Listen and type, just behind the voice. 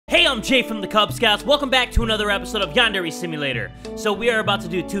Hey, I'm Jay from the Kubz Scouts. Welcome back to another episode of Yandere Simulator. So we are about to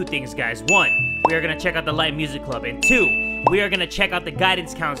do two things, guys. One, we are going to check out the Light Music Club. And two, we are going to check out the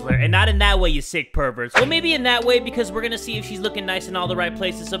guidance counselor. And not in that way, you sick perverts. Well, maybe in that way, because we're going to see if she's looking nice in all the right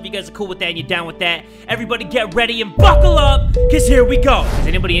places. So if you guys are cool with that and you're down with that, everybody get ready and buckle up, because here we go. Is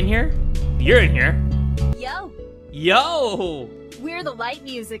anybody in here? You're in here. Yo. Yo. We're the Light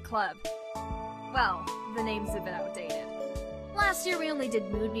Music Club. Well, the names have been outdated. Last year we only did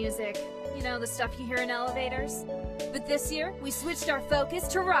mood music, you know, the stuff you hear in elevators. But this year, we switched our focus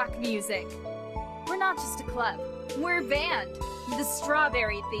to rock music. We're not just a club, we're a band, the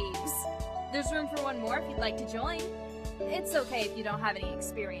Strawberry Thieves. There's room for one more if you'd like to join. It's okay if you don't have any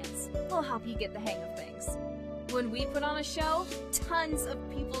experience. We'll help you get the hang of things. When we put on a show, tons of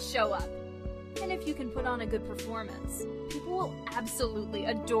people show up. And if you can put on a good performance, people will absolutely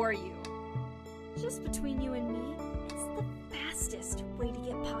adore you. Just between you and me, fastest way to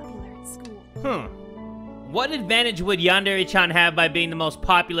get popular at school. What advantage would Yandere-chan have by being the most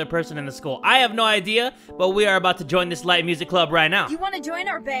popular person in the school? I have no idea, but we are about to join this Light Music Club right now. You want to join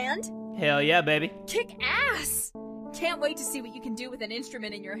our band? Hell yeah, baby. Kick ass! Can't wait to see what you can do with an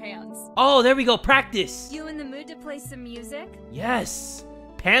instrument in your hands. Oh, there we go, practice. You in the mood to play some music? Yes.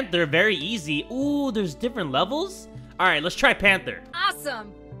 Panther, very easy. Ooh, there's different levels? Alright, let's try Panther.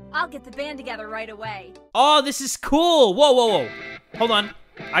 Awesome! I'll get the band together right away. Oh, this is cool. Whoa, whoa, whoa. Hold on.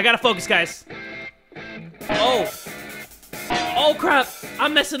 I gotta focus, guys. Oh. Oh, crap.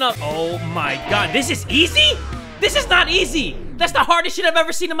 I'm messing up. Oh, my God. This is easy? This is not easy. That's the hardest shit I've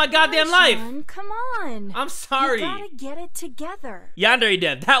ever seen in my goddamn life. Come on. I'm sorry. You gotta get it together. Yandere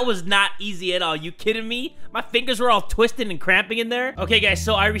Dev, that was not easy at all. You kidding me? My fingers were all twisted and cramping in there. Okay, guys,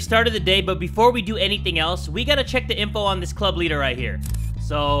 so I restarted the day, but before we do anything else, we gotta check the info on this club leader right here.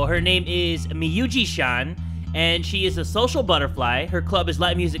 So her name is Miyuji-shan, and she is a social butterfly. Her club is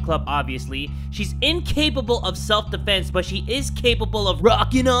Light Music Club, obviously. She's incapable of self-defense, but she is capable of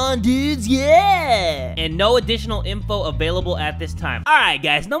rocking on, dudes, yeah! And no additional info available at this time. Alright,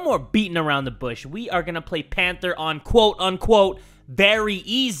 guys, no more beating around the bush. We are gonna play Panther on quote-unquote very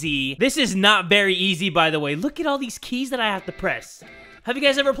easy. This is not very easy, by the way. Look at all these keys that I have to press. Have you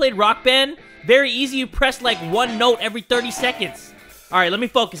guys ever played Rock Band? Very easy, you press like one note every 30 seconds. Alright, let me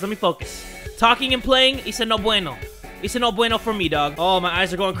focus, Talking and playing, it's a no bueno. It's a no bueno for me, dog. Oh, my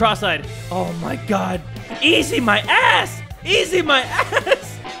eyes are going cross-eyed. Oh my God. Easy my ass! Easy my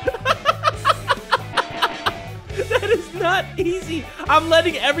ass! That is not easy. I'm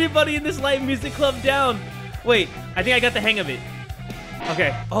letting everybody in this Light Music Club down. Wait, I think I got the hang of it.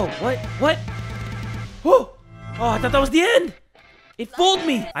 Okay. Oh, what? What? Whew. Oh, I thought that was the end. It fooled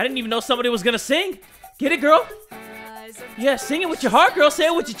me. I didn't even know somebody was gonna sing. Get it, girl? Yeah, sing it with your heart, girl. Say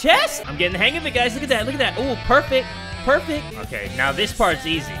it with your chest. I'm getting the hang of it, guys. Look at that. Look at that. Ooh, perfect. Perfect. Okay, now this part's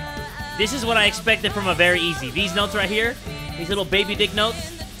easy. This is what I expected from a very easy. These notes right here, these little baby dick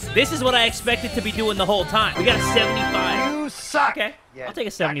notes, this is what I expected to be doing the whole time. We got a 75. You suck. Okay, I'll take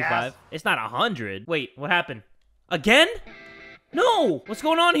a 75. It's not 100. Wait, what happened? Again? No. What's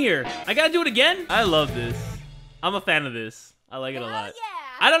going on here? I gotta do it again? I love this. I'm a fan of this. I like it a lot. Yeah.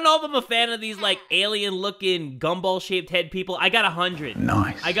 I don't know if I'm a fan of these, like, alien-looking, gumball-shaped head people. I got 100.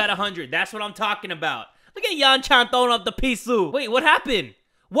 Nice. I got 100. That's what I'm talking about. Look at Yan-chan throwing up the pisu. Wait, what happened?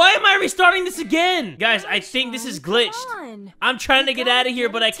 Why am I restarting this again? Guys, I think this is glitched. I'm trying to get out of here,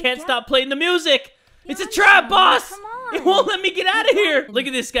 but I can't stop playing the music. It's a trap, boss. It won't let me get out of here. Look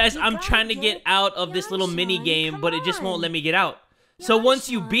at this, guys. I'm trying to get out of this little mini game, but it just won't let me get out. So once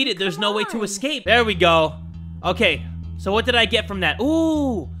you beat it, there's no way to escape. There we go. Okay. So what did I get from that?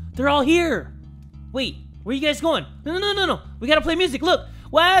 Ooh, they're all here. Wait, where are you guys going? No. We gotta play music. Look.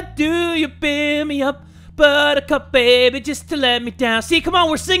 Why do you beam me up, buttercup, baby, just to let me down? See, come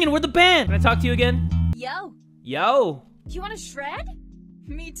on, we're singing. We're the band. Can I talk to you again? Yo. Yo. Do you want to shred?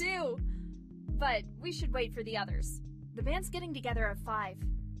 Me too. But we should wait for the others. The band's getting together at 5.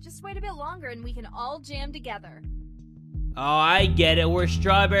 Just wait a bit longer and we can all jam together. Oh, I get it. We're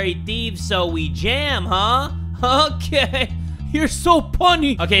Strawberry Thieves, so we jam, huh? Okay, you're so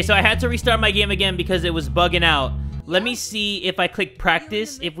punny. Okay, so I had to restart my game again because it was bugging out. Let me see if I click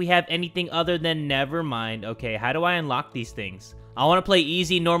practice, if we have anything other than never mind. Okay, how do I unlock these things? I want to play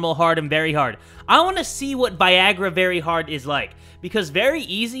easy, normal, hard, and very hard. I want to see what Viagra very hard is like, because very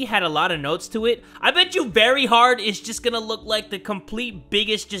easy had a lot of notes to it. I bet you very hard is just gonna look like the complete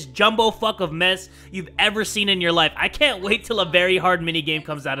biggest just jumbo fuck of mess you've ever seen in your life. I can't wait till a very hard minigame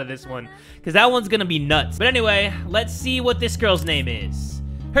comes out of this one, because that one's gonna be nuts. But anyway, let's see what this girl's name is.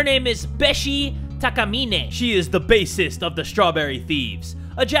 Her name is Beshi Takamine. She is the bassist of the Strawberry Thieves,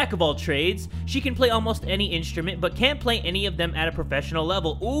 A jack of all trades, she can play almost any instrument, but can't play any of them at a professional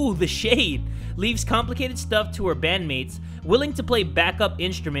level. Ooh, the shade. Leaves complicated stuff to her bandmates, willing to play backup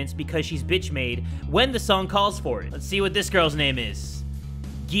instruments because she's bitch made when the song calls for it. Let's see what this girl's name is.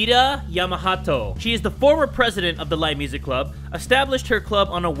 Gita Yamahato. She is the former president of the Light Music Club, established her club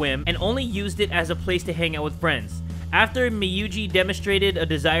on a whim, and only used it as a place to hang out with friends. After Miyuji demonstrated a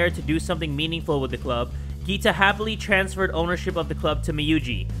desire to do something meaningful with the club, Gita happily transferred ownership of the club to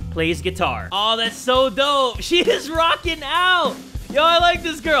Miyuji. Plays guitar. Oh, that's so dope. She is rocking out. Yo, I like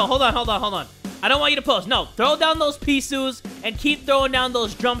this girl. Hold on. I don't want you to pose. No, throw down those pisus and keep throwing down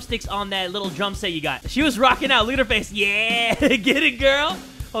those drumsticks on that little drum set you got. She was rocking out. Look at her face. Yeah, get it, girl.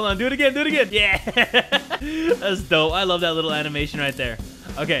 Hold on, do it again. Yeah. That's dope. I love that little animation right there.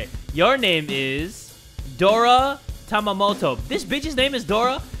 Okay, your name is Dora Tamamoto. This bitch's name is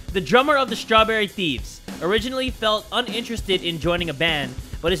Dora, the drummer of the Strawberry Thieves. Originally felt uninterested in joining a band,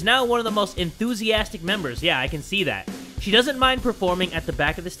 but is now one of the most enthusiastic members. Yeah, I can see that. She doesn't mind performing at the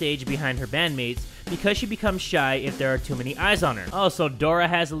back of the stage behind her bandmates because she becomes shy if there are too many eyes on her. Oh, so Dora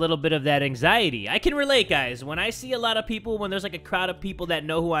has a little bit of that anxiety. I can relate, guys. When I see a lot of people, when there's like a crowd of people that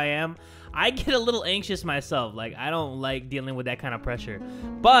know who I am, I get a little anxious myself. Like, I don't like dealing with that kind of pressure.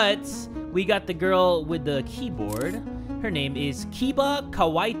 But we got the girl with the keyboard. Her name is Kiba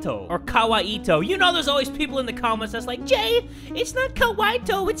Kawaito, or Kawaito. You know there's always people in the comments that's like, Jay, it's not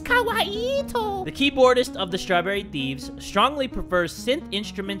Kawaito, it's Kawaito. The keyboardist of the Strawberry Thieves strongly prefers synth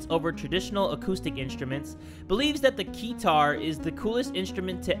instruments over traditional acoustic instruments, believes that the keytar is the coolest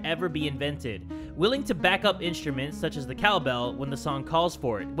instrument to ever be invented, willing to back up instruments such as the cowbell when the song calls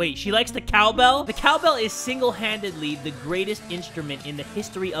for it. Wait, she likes the cowbell? The cowbell is single-handedly the greatest instrument in the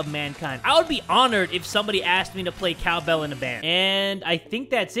history of mankind. I would be honored if somebody asked me to play cowbell in a band. And I think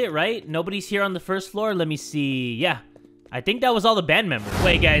that's it, right? Nobody's here on the first floor. Let me see. Yeah, I think that was all the band members.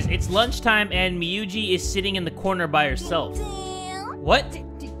 Wait, guys, it's lunchtime and Miyuji is sitting in the corner by herself. What?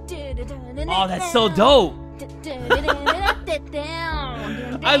 Oh, that's so dope.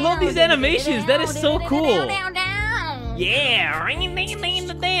 I love these animations. That is so cool. Yeah.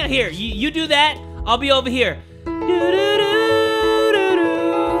 Here, you do that. I'll be over here.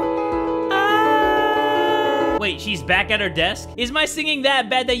 Wait, she's back at her desk? Is my singing that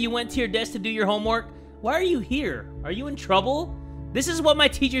bad that you went to your desk to do your homework? Why are you here? Are you in trouble? This is what my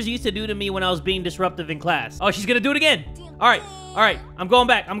teachers used to do to me when I was being disruptive in class. Oh, she's gonna do it again. All right, I'm going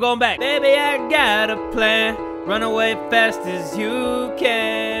back. Baby, I got a plan. Run away fast as you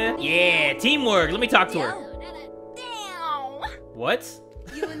can. Yeah, teamwork. Let me talk to her. What?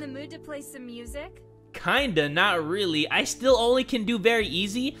 You in the mood to play some music? Kinda, not really. I still only can do very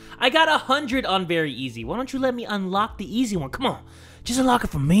easy. I got 100 on very easy. Why don't you let me unlock the easy one? Come on, just unlock it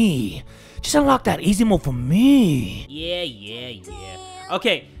for me. Just unlock that easy mode for me. Yeah.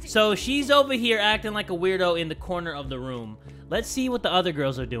 Okay, so she's over here acting like a weirdo in the corner of the room. Let's see what the other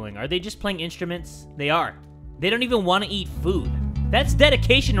girls are doing. Are they just playing instruments? They are. They don't even want to eat food. That's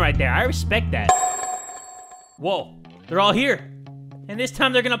dedication right there. I respect that. Whoa, they're all here. And this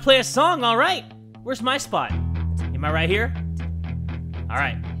time they're gonna play a song, all right. Where's my spot? Am I right here? All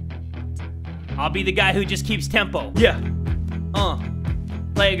right. I'll be the guy who just keeps tempo. Yeah.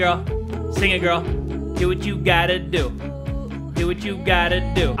 Play it, girl. Sing it, girl. Do what you gotta do. Do what you gotta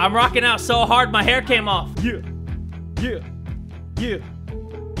do. I'm rocking out so hard, my hair came off. Yeah.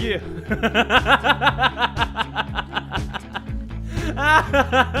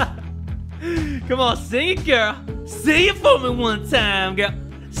 Come on, sing it, girl. Sing it for me one time, girl.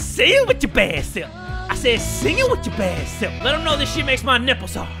 Sing it with your bad self. I said sing it with your bad self. Let them know this shit makes my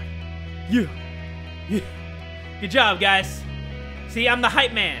nipples hard. Yeah. Good job, guys. See, I'm the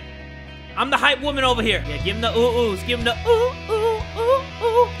hype man. I'm the hype woman over here. Yeah, give him the ooh-oohs. Give him the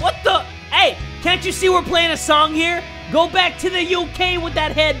ooh-ooh-ooh-ooh. What the? Hey, can't you see we're playing a song here? Go back to the UK with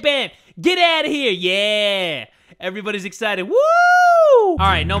that headband. Get out of here. Yeah. Everybody's excited. Woo! All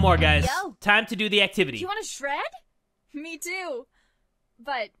right, no more, guys. Yo. Time to do the activity. Do you want to shred? Me too.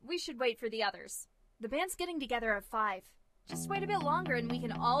 But we should wait for the others. The band's getting together at 5. Just wait a bit longer and we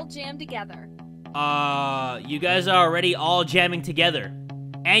can all jam together. You guys are already all jamming together.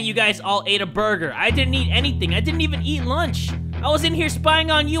 And you guys all ate a burger. I didn't eat anything. I didn't even eat lunch. I was in here spying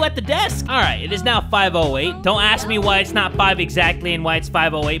on you at the desk. All right, it is now 5:08. Don't ask me why it's not 5 exactly and why it's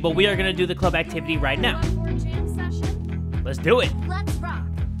 5:08, but we are gonna do the club activity right now. Let's do it. Let's rock.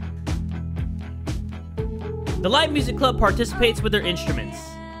 The Light Music Club participates with their instruments.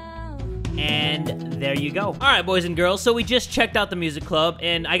 And there you go. All right, boys and girls, so we just checked out the music club,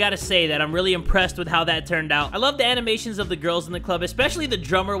 and I gotta say that I'm really impressed with how that turned out. I love the animations of the girls in the club, especially the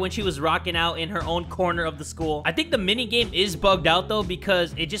drummer when she was rocking out in her own corner of the school. I think the minigame is bugged out, though,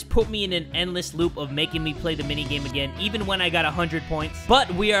 because it just put me in an endless loop of making me play the minigame again, even when I got 100 points.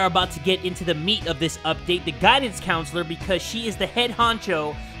 But we are about to get into the meat of this update, the guidance counselor, because she is the head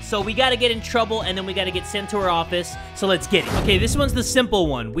honcho. So we gotta get in trouble, and then we gotta get sent to her office, so let's get it. Okay, this one's the simple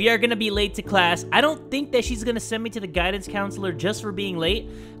one. We are gonna be late to class. I don't think that she's gonna send me to the guidance counselor just for being late,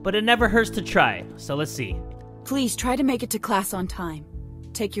 but it never hurts to try, so let's see. Please try to make it to class on time.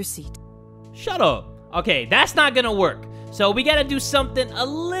 Take your seat. Shut up. Okay, that's not gonna work. So we gotta do something a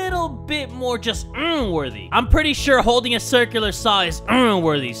little bit more just worthy. I'm pretty sure holding a circular saw is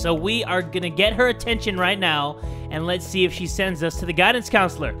worthy, so we are gonna get her attention right now, and let's see if she sends us to the guidance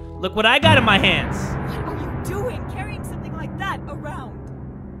counselor. Look what I got in my hands. What are you doing carrying something like that around?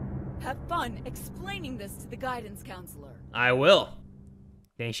 Have fun explaining this to the guidance counselor. I will.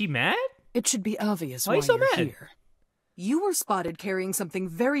 Ain't she mad? It should be obvious Why are you so you're mad? here. You were spotted carrying something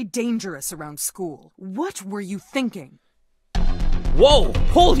very dangerous around school. What were you thinking? Whoa,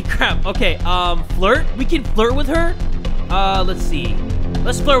 holy crap. Okay, flirt? We can flirt with her? Let's see.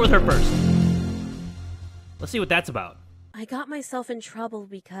 Let's flirt with her first. Let's see what that's about. I got myself in trouble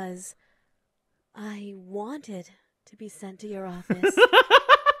because I wanted to be sent to your office.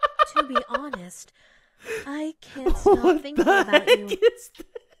 To be honest, I can't stop thinking about you.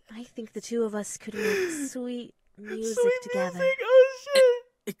 I think the two of us could make sweet music together. Oh, shit.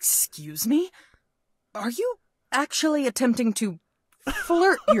 Excuse me? Are you actually attempting to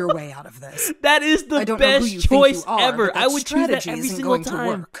flirt your way out of this? That is the I don't know who best you choice think you are, ever. but that I would choose that strategy every isn't single going time.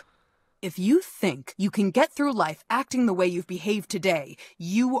 to work. If you think you can get through life acting the way you've behaved today,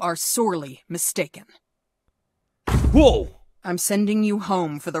 you are sorely mistaken. Whoa. I'm sending you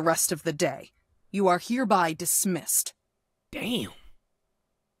home for the rest of the day. You are hereby dismissed. Damn.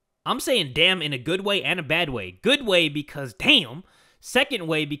 I'm saying damn in a good way and a bad way. Good way because damn. Second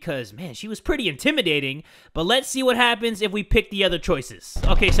way because, man, she was pretty intimidating. But let's see what happens if we pick the other choices.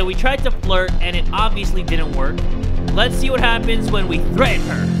 Okay, so we tried to flirt and it obviously didn't work. Let's see what happens when we threaten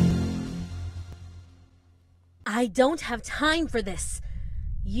her. I don't have time for this.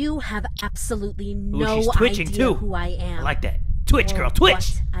 You have absolutely no she's twitching idea too. who I am. I like that. Twitch, or girl, twitch.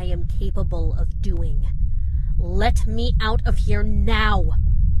 What I am capable of doing. Let me out of here now,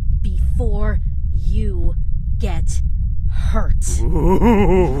 before you get hurt.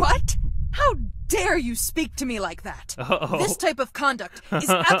 What? How dare you speak to me like that? This type of conduct is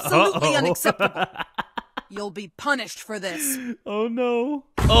absolutely unacceptable. You'll be punished for this. Oh no.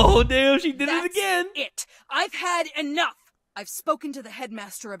 Oh damn, she did That's it again. It. I've had enough. I've spoken to the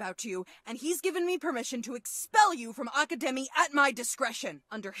headmaster about you, and he's given me permission to expel you from Academy at my discretion.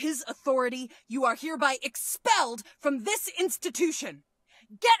 Under his authority, you are hereby expelled from this institution.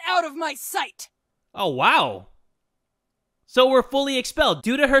 Get out of my sight! Oh wow. So we're fully expelled.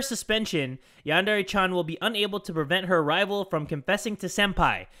 Due to her suspension, Yandere-chan will be unable to prevent her rival from confessing to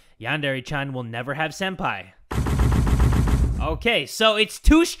Senpai. Yandere-chan will never have Senpai. Okay, so it's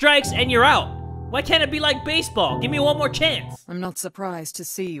 2 strikes and you're out. Why can't it be like baseball? Give me one more chance. I'm not surprised to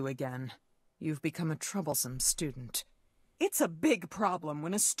see you again. You've become a troublesome student. It's a big problem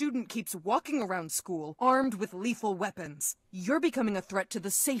when a student keeps walking around school armed with lethal weapons. You're becoming a threat to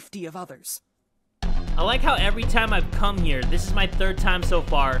the safety of others. I like how every time I've come here, this is my 3rd time so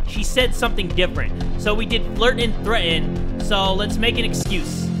far, she said something different. So we did flirt and threaten, so let's make an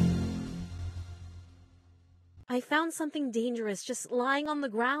excuse. I found something dangerous just lying on the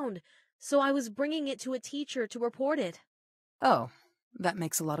ground, so I was bringing it to a teacher to report it. Oh, that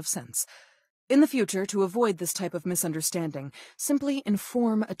makes a lot of sense. In the future, to avoid this type of misunderstanding, simply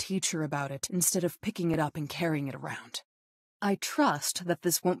inform a teacher about it instead of picking it up and carrying it around. I trust that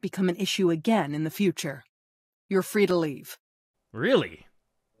this won't become an issue again in the future. You're free to leave. Really?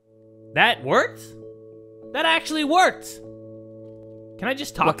 That worked? That actually worked! Can I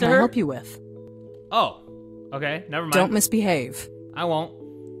just talk What to can her? I help you with? Oh, okay, never mind. Don't misbehave. I won't.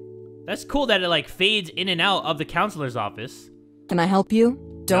 That's cool that it like fades in and out of the counselor's office. Can I help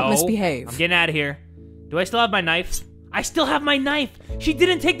you? Don't No, misbehave. I'm getting out of here. Do I still have my knife? I still have my knife! She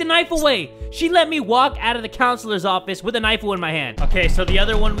didn't take the knife away! She let me walk out of the counselor's office with a knife in my hand. Okay, so the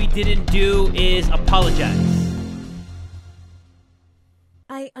other one we didn't do is apologize.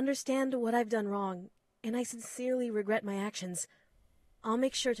 I understand what I've done wrong, and I sincerely regret my actions. I'll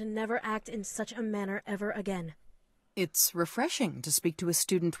make sure to never act in such a manner ever again. It's refreshing to speak to a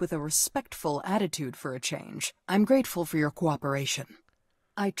student with a respectful attitude for a change. I'm grateful for your cooperation.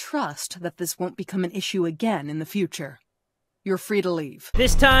 I trust that this won't become an issue again in the future. You're free to leave.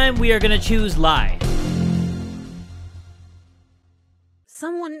 This time, we are gonna choose lie.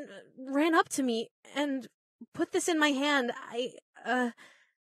 Someone ran up to me and put this in my hand. I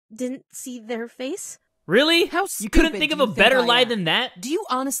didn't see their face. Really? How you couldn't stupid think of do a you better think I lie am? than that? Do you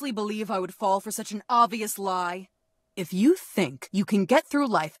honestly believe I would fall for such an obvious lie? If you think you can get through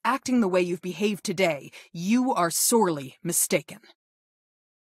life acting the way you've behaved today, you are sorely mistaken.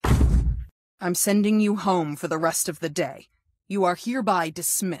 I'm sending you home for the rest of the day. You are hereby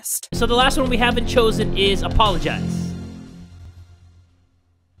dismissed. So the last one we haven't chosen is apologize.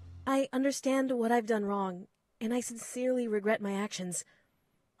 I understand what I've done wrong, and I sincerely regret my actions.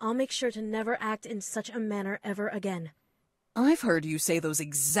 I'll make sure to never act in such a manner ever again. I've heard you say those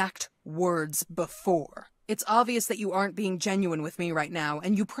exact words before. It's obvious that you aren't being genuine with me right now,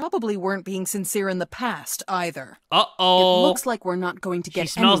 and you probably weren't being sincere in the past, either. Uh-oh. It looks like we're not going to get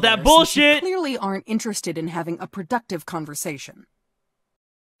She smells that anywhere since bullshit. you clearly aren't interested in having a productive conversation.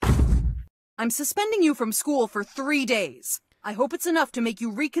 I'm suspending you from school for 3 days. I hope it's enough to make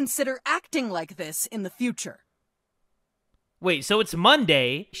you reconsider acting like this in the future. Wait, so it's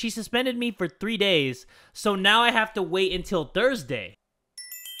Monday. She suspended me for 3 days, so now I have to wait until Thursday.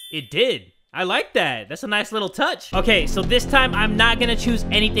 It did. I like that. That's a nice little touch. Okay, so this time I'm not gonna choose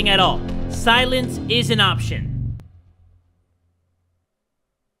anything at all. Silence is an option.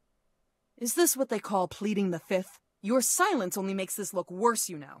 Is this what they call pleading the fifth? Your silence only makes this look worse,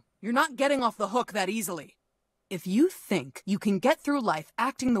 you know. You're not getting off the hook that easily. If you think you can get through life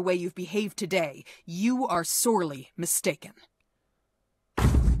acting the way you've behaved today, you are sorely mistaken.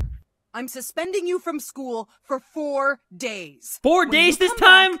 I'm suspending you from school for 4 days. 4 When days you this come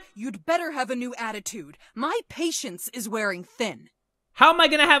time? back, you'd better have a new attitude. My patience is wearing thin. How am I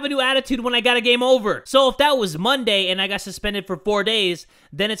gonna have a new attitude when I got a game over? So if that was Monday and I got suspended for 4 days,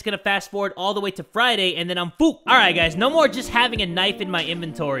 then it's gonna fast forward all the way to Friday and then I'm foop. Alright guys, no more just having a knife in my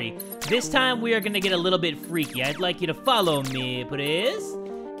inventory. This time we are gonna get a little bit freaky. I'd like you to follow me, please.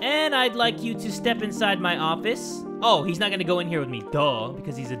 And I'd like you to step inside my office. Oh, he's not gonna go in here with me, duh,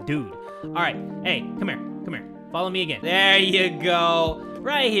 because he's a dude. Alright, hey, come here. Follow me again. There you go.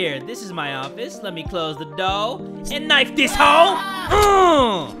 Right here, this is my office. Let me close the door and knife this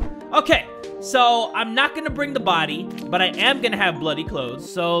hoe. Okay, so I'm not gonna bring the body, but I am gonna have bloody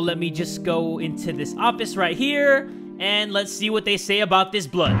clothes. So let me just go into this office right here, and let's see what they say about this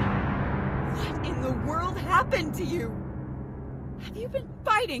blood. What in the world happened to you? Have you been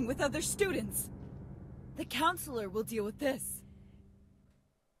fighting with other students? The counselor will deal with this.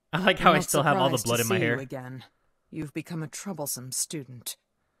 I like how I'm I not still have all the surprised blood to in my see you hair. again. You've become a troublesome student.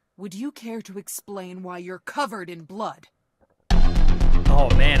 Would you care to explain why you're covered in blood? Oh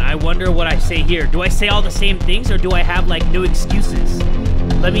man, I wonder what I say here. Do I say all the same things or do I have like new excuses?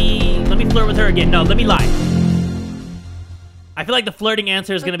 Let me flirt with her again. No, let me lie. I feel like the flirting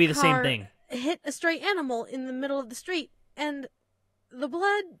answer is gonna be the same car thing. Hit a stray animal in the middle of the street, and the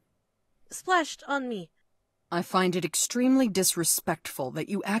blood splashed on me. I find it extremely disrespectful that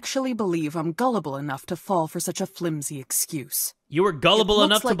you actually believe I'm gullible enough to fall for such a flimsy excuse. You were gullible It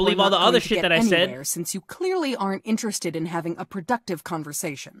enough looks to like believe we're all the not other going to shit get that I said. anywhere, since you clearly aren't interested in having a productive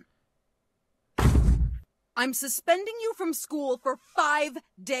conversation. I'm suspending you from school for 5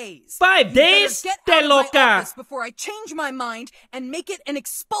 days. 5 You days? better Te get out of my loca. office before I change my mind and make it an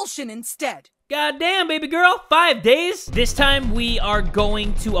expulsion instead. God damn, baby girl, 5 days? This time we are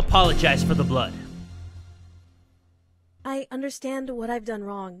going to apologize for the blood. I understand what I've done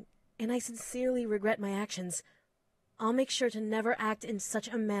wrong, and I sincerely regret my actions. I'll make sure to never act in such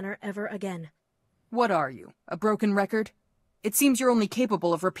a manner ever again. What are you, a broken record? It seems you're only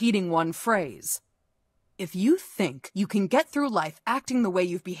capable of repeating one phrase. If you think you can get through life acting the way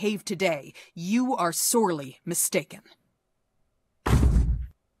you've behaved today, you are sorely mistaken.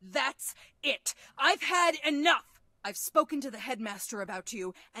 That's it. I've had enough. I've spoken to the headmaster about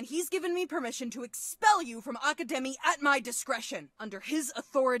you, and he's given me permission to expel you from Academy at my discretion. Under his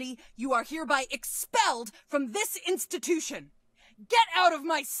authority, you are hereby expelled from this institution. Get out of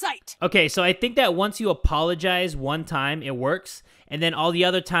my sight! Okay, so I think that once you apologize one time, it works. And then all the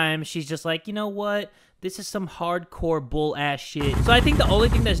other times, she's just like, you know what? This is some hardcore bull-ass shit. So I think the only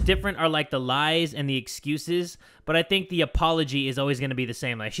thing that's different are like the lies and the excuses. But I think the apology is always going to be the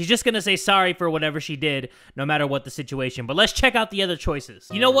same. Like, she's just going to say sorry for whatever she did, no matter what the situation. But let's check out the other choices.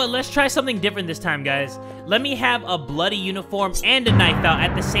 You know what? Let's try something different this time, guys. Let me have a bloody uniform and a knife out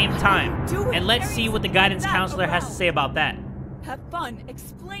at the same time. And let's see what the guidance counselor has to say about that. Have fun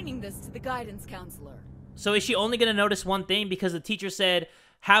explaining this to the guidance counselor. So is she only going to notice one thing? Because the teacher said,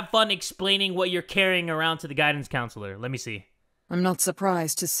 have fun explaining what you're carrying around to the guidance counselor. Let me see. I'm not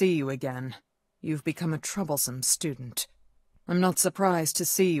surprised to see you again. You've become a troublesome student. I'm not surprised to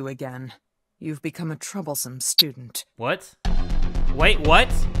see you again. You've become a troublesome student. What? Wait,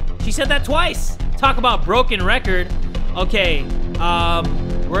 what? She said that twice. Talk about broken record. Okay,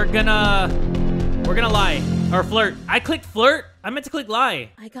 we're gonna lie. Or flirt. I clicked flirt. I meant to click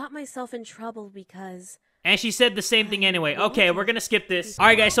lie. I got myself in trouble because... And she said the same thing anyway. Okay, we're gonna skip this.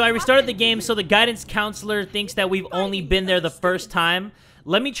 Alright guys, so I restarted the game, so the guidance counselor thinks that we've only been there the first time.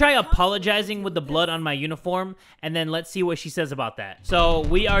 Let me try apologizing with the blood on my uniform, and then let's see what she says about that. So,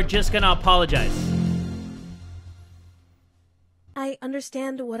 we are just gonna apologize. I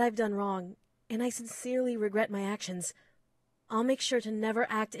understand what I've done wrong, and I sincerely regret my actions. I'll make sure to never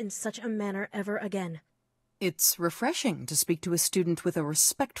act in such a manner ever again. It's refreshing to speak to a student with a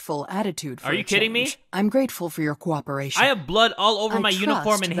respectful attitude for Are you kidding me? I'm grateful for your cooperation. I have blood all over my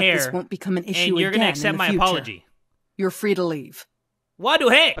uniform and hair, this won't become an issue and you're gonna again accept in the my future. apology. You're free to leave.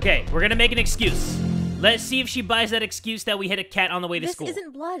 Hey! Okay, we're gonna make an excuse. Let's see if she buys that excuse that we hit a cat on the way to school. This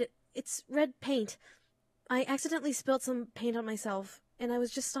isn't blood. It's red paint. I accidentally spilled some paint on myself, and I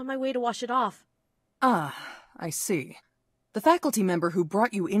was just on my way to wash it off. Ah, I see. The faculty member who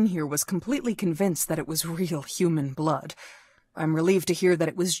brought you in here was completely convinced that it was real human blood. I'm relieved to hear that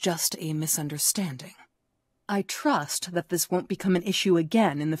it was just a misunderstanding. I trust that this won't become an issue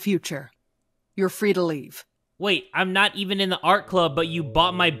again in the future. You're free to leave. Wait, I'm not even in the art club, but you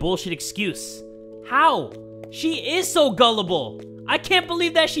bought my bullshit excuse. How? She is so gullible. I can't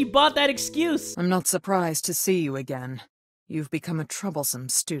believe that she bought that excuse. I'm not surprised to see you again. You've become a troublesome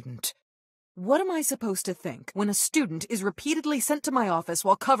student. What am I supposed to think when a student is repeatedly sent to my office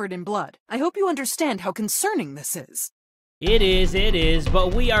while covered in blood? I hope you understand how concerning this is. It is,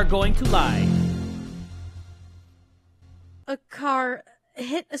 but we are going to lie. A car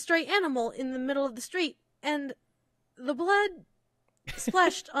hit a stray animal in the middle of the street, and the blood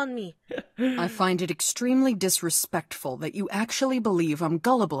splashed on me. I find it extremely disrespectful that you actually believe I'm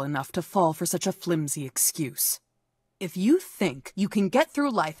gullible enough to fall for such a flimsy excuse. If you think you can get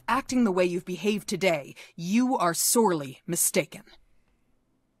through life acting the way you've behaved today, you are sorely mistaken.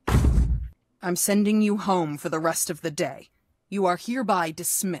 I'm sending you home for the rest of the day. You are hereby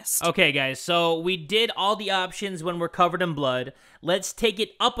dismissed. Okay, guys, so we did all the options when we're covered in blood. Let's take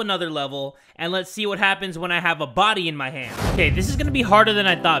it up another level, and let's see what happens when I have a body in my hand. Okay, this is gonna be harder than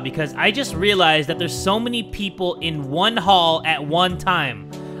I thought, because I just realized that there's so many people in one hall at one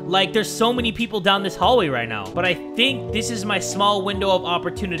time. Like, there's so many people down this hallway right now. But I think this is my small window of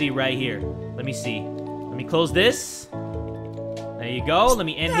opportunity right here. Let me see. Let me close this. There you go. Let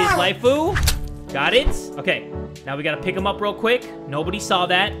me end his waifu. Got it. Okay, now we gotta pick him up real quick. Nobody saw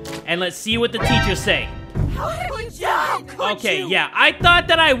that. And let's see what the teachers say. Okay, yeah, I thought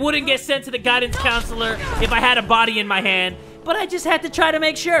that I wouldn't get sent to the guidance counselor if I had a body in my hand, but I just had to try to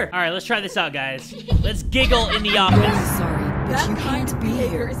make sure. All right, let's try this out, guys. Let's giggle in the office. Sorry, but That you kind can't of be behavior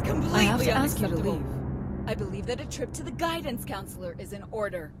here. is completely I have to ask you to unacceptable. leave. I believe that a trip to the guidance counselor is in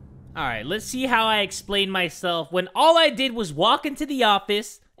order. All right, let's see how I explain myself when all I did was walk into the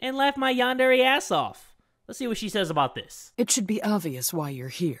office and laugh my yandere ass off. Let's see what she says about this. It should be obvious why you're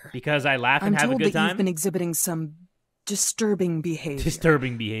here. Because I laugh and I'm have a told good that you've time? been exhibiting some disturbing behavior.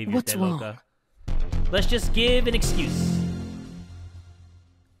 Disturbing behavior, What's wrong? Deloka. Let's just give an excuse.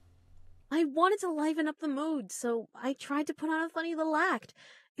 I wanted to liven up the mood, so I tried to put on a funny little act.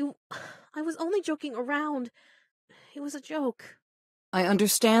 I was only joking around. It was a joke. I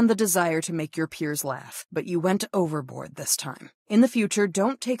understand the desire to make your peers laugh, but you went overboard this time. In the future,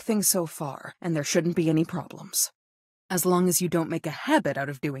 don't take things so far, and there shouldn't be any problems. As long as you don't make a habit out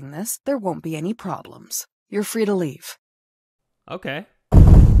of doing this, there won't be any problems. You're free to leave. Okay.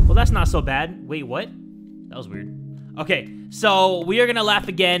 Well, that's not so bad. Wait, what? That was weird. Okay, so we are gonna laugh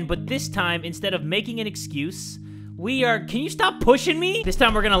again, but this time, instead of making an excuse, we are... Can you stop pushing me? This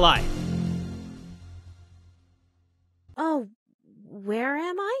time we're gonna lie. Oh, where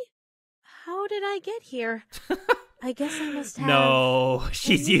am I? How did I get here? I guess I must have... No,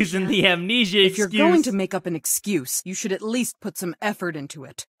 she's amnesia. using the amnesia If you're excuse. going to make up an excuse, you should at least put some effort into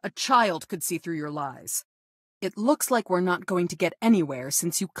it. A child could see through your lies. It looks like we're not going to get anywhere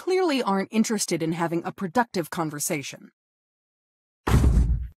since you clearly aren't interested in having a productive conversation.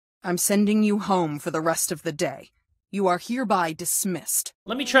 I'm sending you home for the rest of the day. You are hereby dismissed.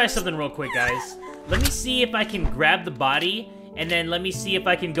 Let me try something real quick, guys. Let me see if I can grab the body, and then let me see if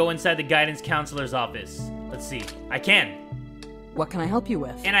I can go inside the guidance counselor's office. Let's see. I can. What can I help you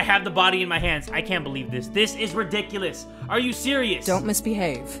with? And I have the body in my hands. I can't believe this. This is ridiculous. Are you serious? Don't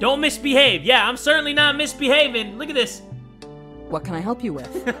misbehave. Don't misbehave. Yeah, I'm certainly not misbehaving. Look at this. What can I help you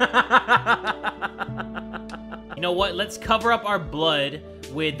with? You know what? Let's cover up our blood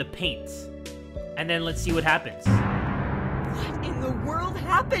with the paint. And then let's see what happens.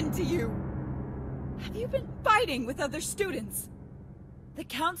 happened to you? Have you been fighting with other students? The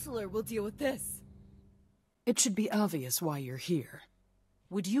counselor will deal with this. It should be obvious why you're here.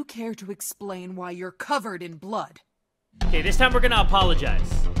 Would you care to explain why you're covered in blood? Okay, this time we're gonna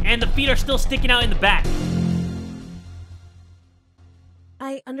apologize. And the feet are still sticking out in the back.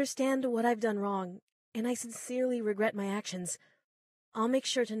 I understand what I've done wrong, and I sincerely regret my actions. I'll make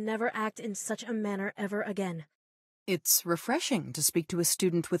sure to never act in such a manner ever again. It's refreshing to speak to a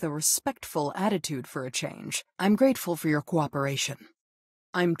student with a respectful attitude for a change. I'm grateful for your cooperation.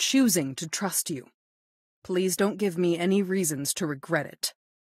 I'm choosing to trust you. Please don't give me any reasons to regret it.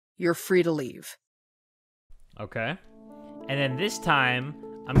 You're free to leave. Okay. And then this time,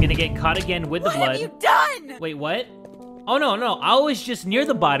 I'm gonna get caught again with the blood. What have you done? Wait, what? Oh, no, no. I was just near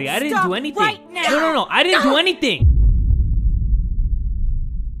the body. I didn't Stop do anything. right now. No. I didn't do anything.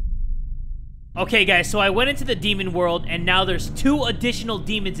 Okay, guys, so I went into the demon world, and now there's 2 additional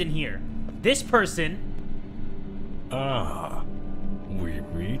demons in here. This person. Ah, we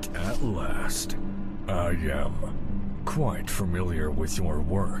meet at last. I am quite familiar with your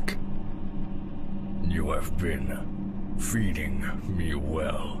work. You have been feeding me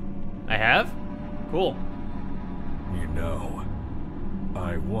well. I have? Cool. You know,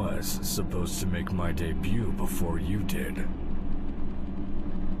 I was supposed to make my debut before you did.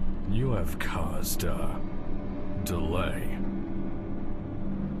 You have caused a delay.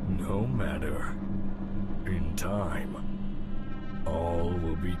 No matter. In time, all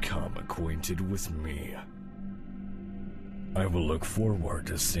will become acquainted with me. I will look forward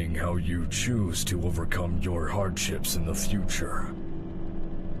to seeing how you choose to overcome your hardships in the future.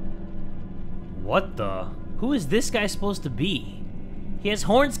 What the? Who is this guy supposed to be? He has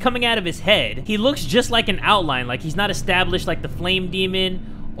horns coming out of his head. He looks just like an outline, like he's not established like the flame demon,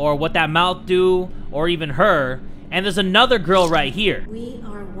 or what that mouth do, or even her. And there's another girl right here. We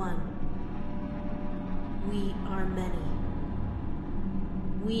are one. We are many.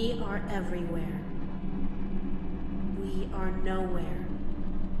 We are everywhere. We are nowhere.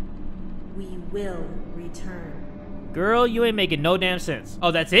 We will return. Girl, you ain't making no damn sense.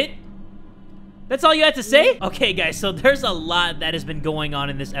 Oh, that's it? That's all you had to say? Okay, guys, so there's a lot that has been going on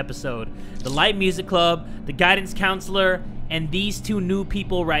in this episode. The Light Music Club, the Guidance Counselor, and these 2 new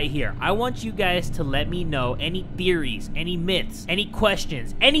people right here. I want you guys to let me know any theories, any myths, any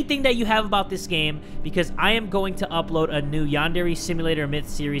questions, anything that you have about this game, because I am going to upload a new Yandere Simulator Myth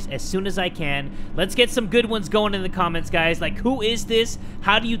series as soon as I can. Let's get some good ones going in the comments, guys. Like, who is this?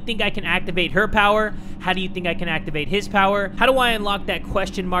 How do you think I can activate her power? How do you think I can activate his power? How do I unlock that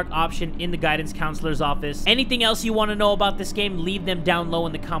question mark option in the Guidance Counselor's office? Anything else you want to know about this game, leave them down low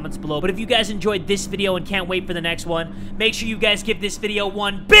in the comments below. But if you guys enjoyed this video and can't wait for the next one, make sure you guys give this video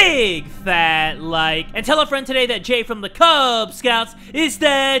one big fat like, and tell a friend today that Jay from the Kubz Scouts is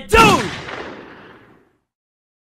that dude!